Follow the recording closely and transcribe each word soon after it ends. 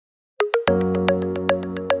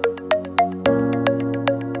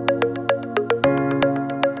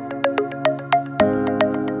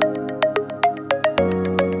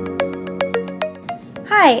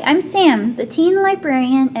Hi, I'm Sam, the teen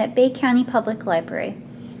librarian at Bay County Public Library.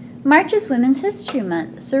 March is Women's History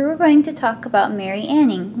Month, so we're going to talk about Mary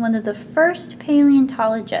Anning, one of the first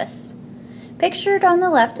paleontologists. Pictured on the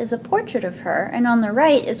left is a portrait of her, and on the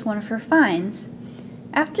right is one of her finds.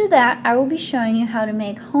 After that, I will be showing you how to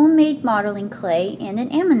make homemade modeling clay and an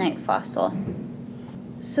ammonite fossil.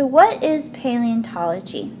 So what is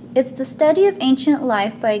paleontology? It's the study of ancient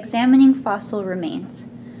life by examining fossil remains.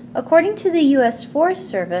 According to the U.S. Forest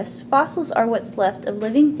Service, fossils are what's left of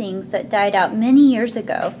living things that died out many years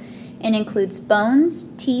ago and includes bones,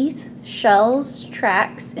 teeth, shells,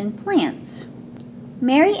 tracks, and plants.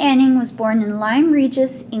 Mary Anning was born in Lyme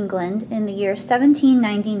Regis, England in the year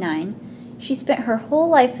 1799. She spent her whole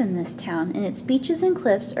life in this town, and its beaches and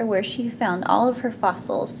cliffs are where she found all of her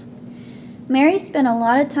fossils. Mary spent a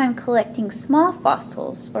lot of time collecting small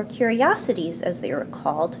fossils, or curiosities as they were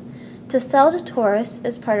called, to sell to tourists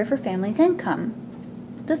as part of her family's income.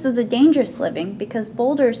 This was a dangerous living because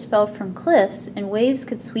boulders fell from cliffs and waves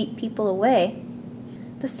could sweep people away.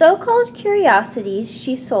 The so-called curiosities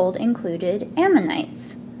she sold included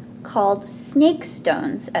ammonites, called snake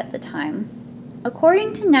stones at the time.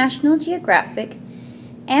 According to National Geographic,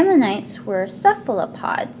 ammonites were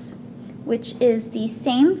cephalopods, which is the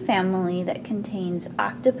same family that contains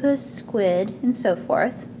octopus, squid, and so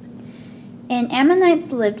forth. And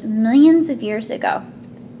ammonites lived millions of years ago.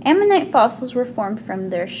 Ammonite fossils were formed from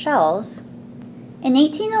their shells. In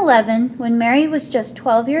 1811, when Mary was just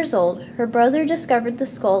 12 years old, her brother discovered the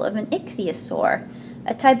skull of an ichthyosaur,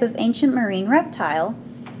 a type of ancient marine reptile.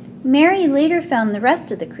 Mary later found the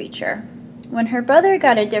rest of the creature. When her brother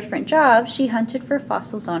got a different job, she hunted for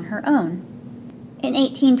fossils on her own. In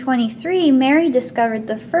 1823, Mary discovered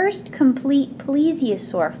the first complete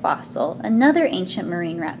plesiosaur fossil, another ancient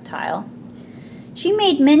marine reptile. She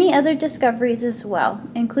made many other discoveries as well,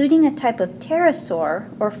 including a type of pterosaur,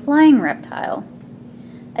 or flying reptile,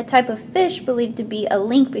 a type of fish believed to be a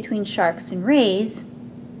link between sharks and rays,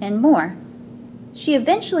 and more. She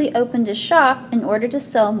eventually opened a shop in order to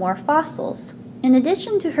sell more fossils. In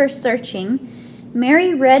addition to her searching,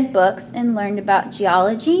 Mary read books and learned about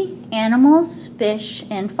geology, animals, fish,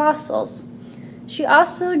 and fossils. She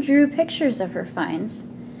also drew pictures of her finds.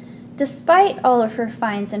 Despite all of her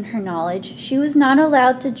finds and her knowledge, she was not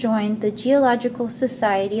allowed to join the Geological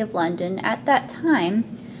Society of London at that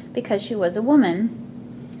time because she was a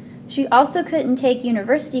woman. She also couldn't take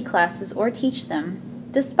university classes or teach them.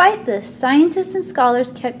 Despite this, scientists and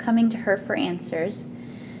scholars kept coming to her for answers.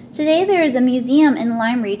 Today there is a museum in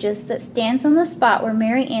Lyme Regis that stands on the spot where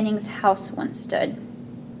Mary Anning's house once stood.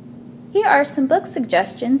 Here are some book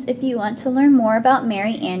suggestions if you want to learn more about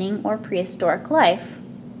Mary Anning or prehistoric life.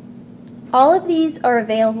 All of these are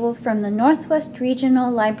available from the Northwest Regional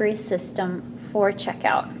Library System for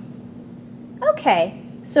checkout. Okay,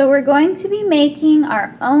 so we're going to be making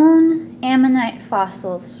our own ammonite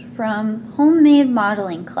fossils from homemade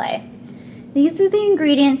modeling clay. These are the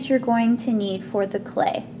ingredients you're going to need for the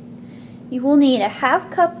clay. You will need a half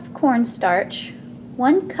cup of cornstarch,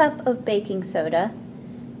 1 cup of baking soda,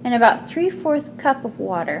 and about 3/4 cup of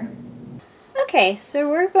water. Okay, so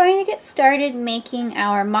we're going to get started making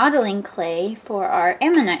our modeling clay for our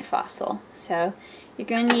ammonite fossil. So you're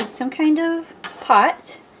going to need some kind of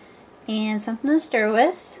pot and something to stir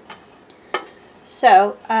with.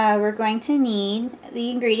 So we're going to need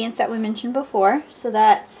the ingredients that we mentioned before. So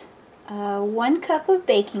that's 1 cup of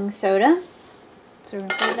baking soda. So we're going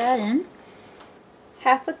to put that in.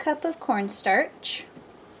 Half a cup of cornstarch.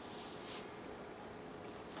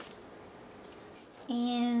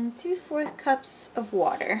 And 3/4 cups of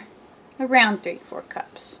water, around 3/4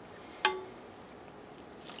 cups.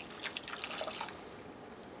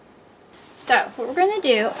 So what we're going to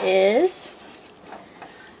do is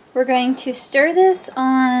we're going to stir this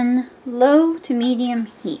on low to medium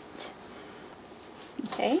heat.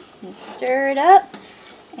 Okay, you stir it up,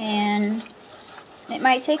 and it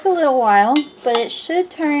might take a little while, but it should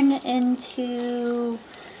turn into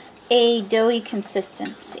a doughy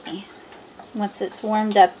consistency once it's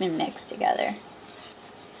warmed up and mixed together.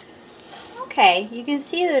 Okay, you can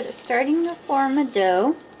see that it's starting to form a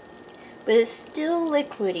dough, but it's still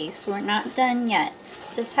liquidy, so we're not done yet.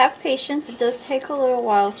 Just have patience, it does take a little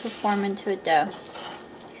while to form into a dough.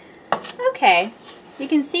 Okay, you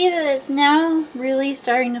can see that it's now really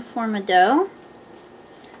starting to form a dough.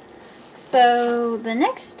 So the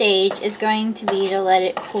next stage is going to be to let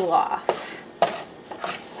it cool off.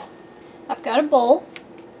 I've got a bowl.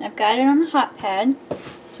 I've got it on a hot pad,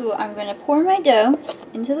 so I'm going to pour my dough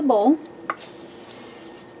into the bowl.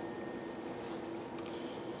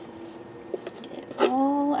 Get it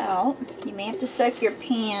all out. You may have to soak your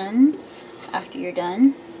pan after you're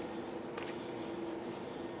done.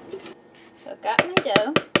 So I've got my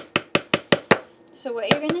dough. So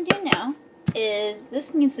what you're going to do now is,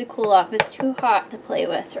 this needs to cool off. It's too hot to play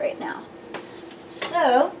with right now.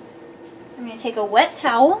 So I'm going to take a wet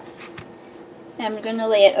towel and I'm going to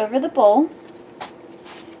lay it over the bowl.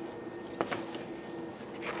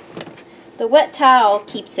 The wet towel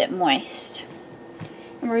keeps it moist.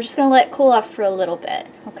 And we're just going to let it cool off for a little bit,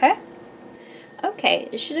 okay? Okay,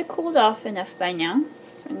 it should have cooled off enough by now.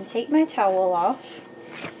 So I'm going to take my towel off.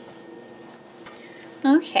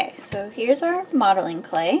 Okay, so here's our modeling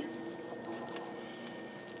clay.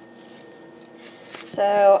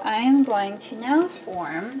 So I'm going to now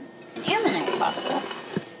form an ammonite fossil.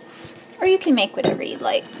 Or you can make whatever you'd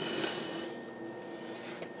like.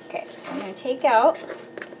 Okay, so I'm going to take out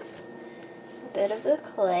a bit of the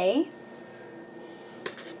clay.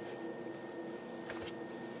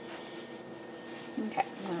 Okay,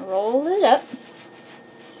 I'm going to roll it up.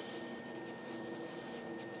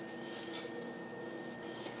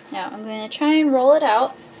 Now I'm going to try and roll it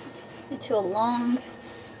out into a long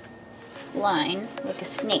line, like a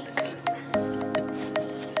snake.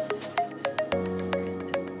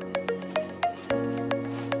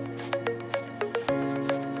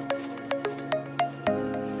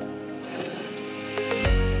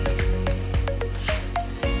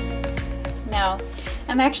 Now,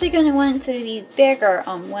 I'm actually going to want it to be bigger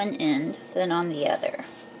on one end than on the other.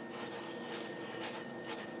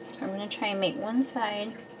 So I'm going to try and make one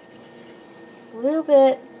side a little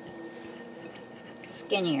bit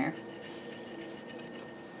skinnier,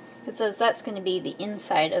 because that's going to be the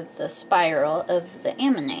inside of the spiral of the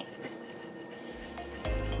ammonite.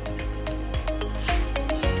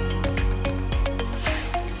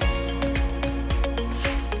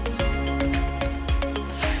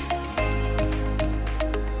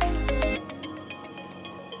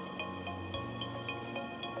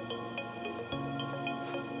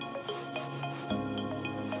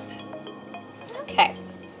 Okay,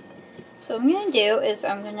 so what I'm going to do is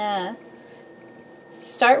I'm going to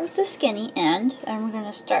start with the skinny end, and we're going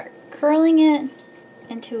to start curling it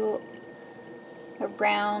into a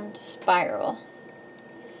round spiral.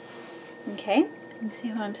 Okay, you can see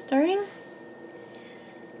how I'm starting.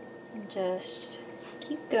 And just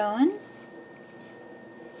keep going.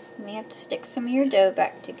 You may have to stick some of your dough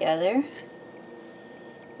back together.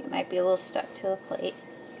 It might be a little stuck to the plate.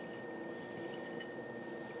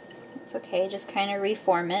 It's okay, just kind of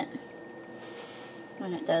reform it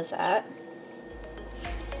when it does that.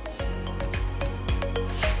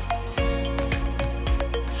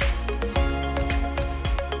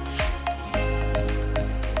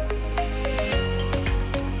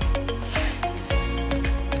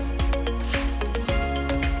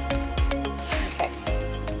 Okay,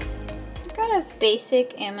 I've got a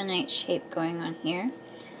basic ammonite shape going on here.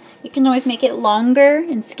 You can always make it longer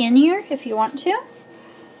and skinnier if you want to.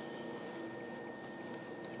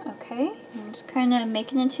 Okay, I'm just kind of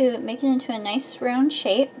making it into a nice round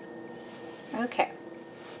shape. Okay,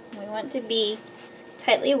 we want to be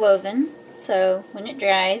tightly woven, so when it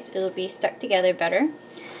dries, it'll be stuck together better.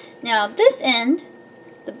 Now this end,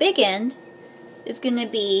 the big end, is going to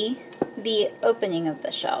be the opening of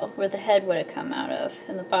the shell, where the head would have come out of,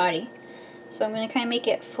 and the body. So I'm going to kind of make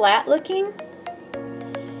it flat looking.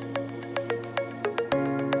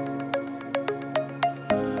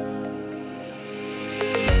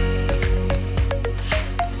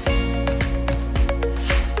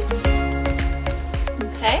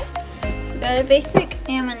 Got a basic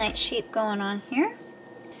ammonite shape going on here.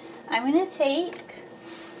 I'm going to take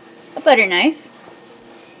a butter knife,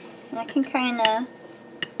 and I can kind of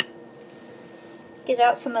get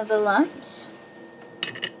out some of the lumps.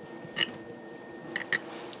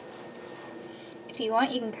 If you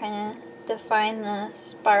want, you can kind of define the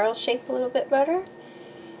spiral shape a little bit better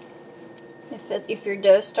if your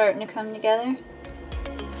dough's starting to come together.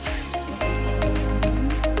 So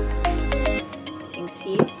you can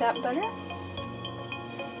see that better.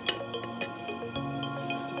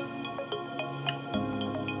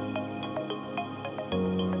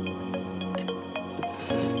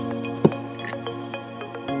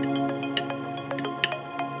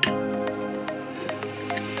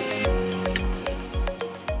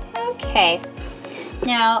 Okay,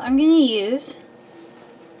 now I'm going to use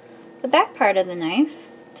the back part of the knife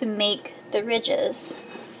to make the ridges.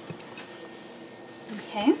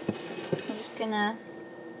 Okay, so I'm just going to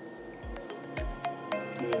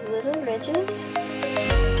do these little ridges.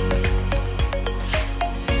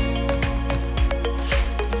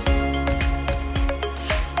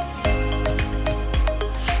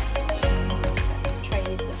 Try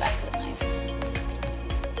to use the back of the knife.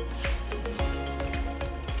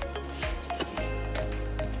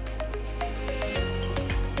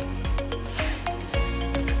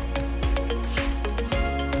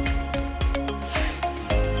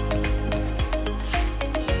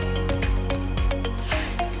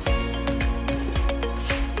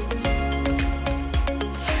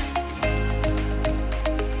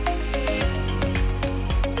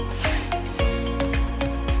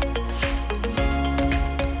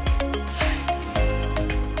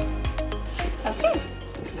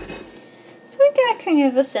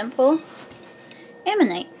 of a simple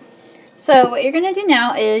ammonite. So what you're going to do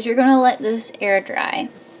now is you're going to let this air dry.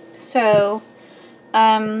 So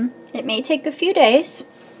it may take a few days.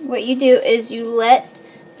 What you do is you let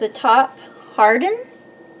the top harden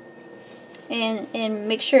and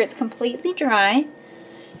make sure it's completely dry,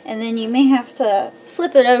 and then you may have to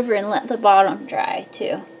flip it over and let the bottom dry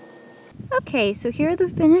too. Okay, so here are the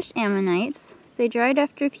finished ammonites. They dried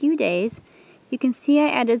after a few days. You can see I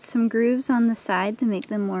added some grooves on the side to make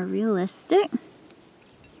them more realistic.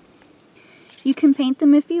 You can paint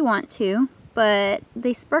them if you want to, but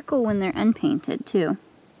they sparkle when they're unpainted too.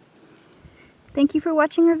 Thank you for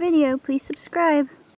watching our video. Please subscribe.